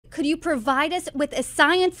could you provide us with a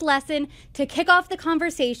science lesson to kick off the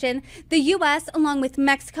conversation? The U.S., along with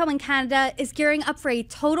Mexico and Canada, is gearing up for a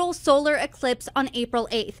total solar eclipse on April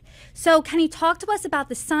 8th. So can you talk to us about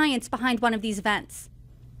the science behind one of these events?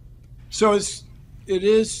 So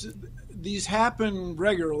these happen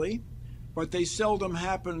regularly, but they seldom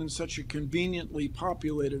happen in such a conveniently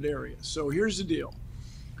populated area. So here's the deal.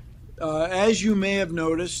 As you may have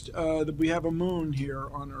noticed, we have a moon here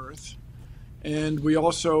on Earth, and we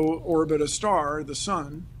also orbit a star, the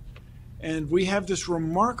sun, and we have this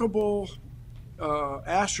remarkable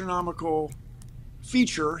astronomical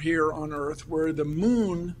feature here on Earth where the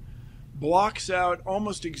moon blocks out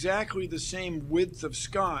almost exactly the same width of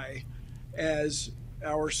sky as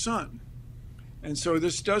our sun. And so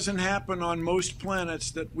this doesn't happen on most planets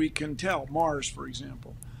that we can tell, Mars, for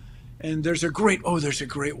example. And there's a great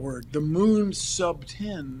word. The moon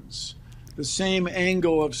subtends the same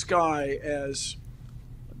angle of sky as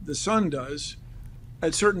the sun does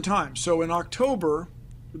at certain times. So in October,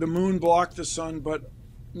 the moon blocked the sun, but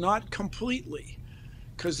not completely,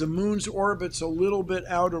 because the moon's orbit's a little bit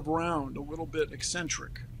out of round, a little bit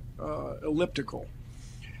eccentric, elliptical.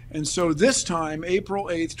 And so this time, April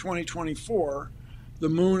 8th, 2024, the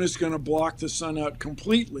moon is going to block the sun out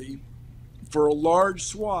completely for over a large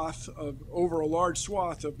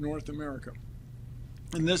swath of North America.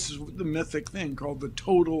 And this is the mythic thing called the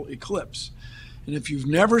total eclipse. And if you've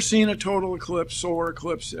never seen a total eclipse, solar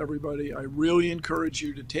eclipse, everybody, I really encourage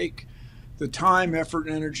you to take the time, effort,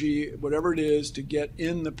 and energy, whatever it is, to get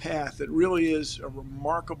in the path. It really is a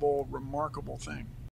remarkable, remarkable thing.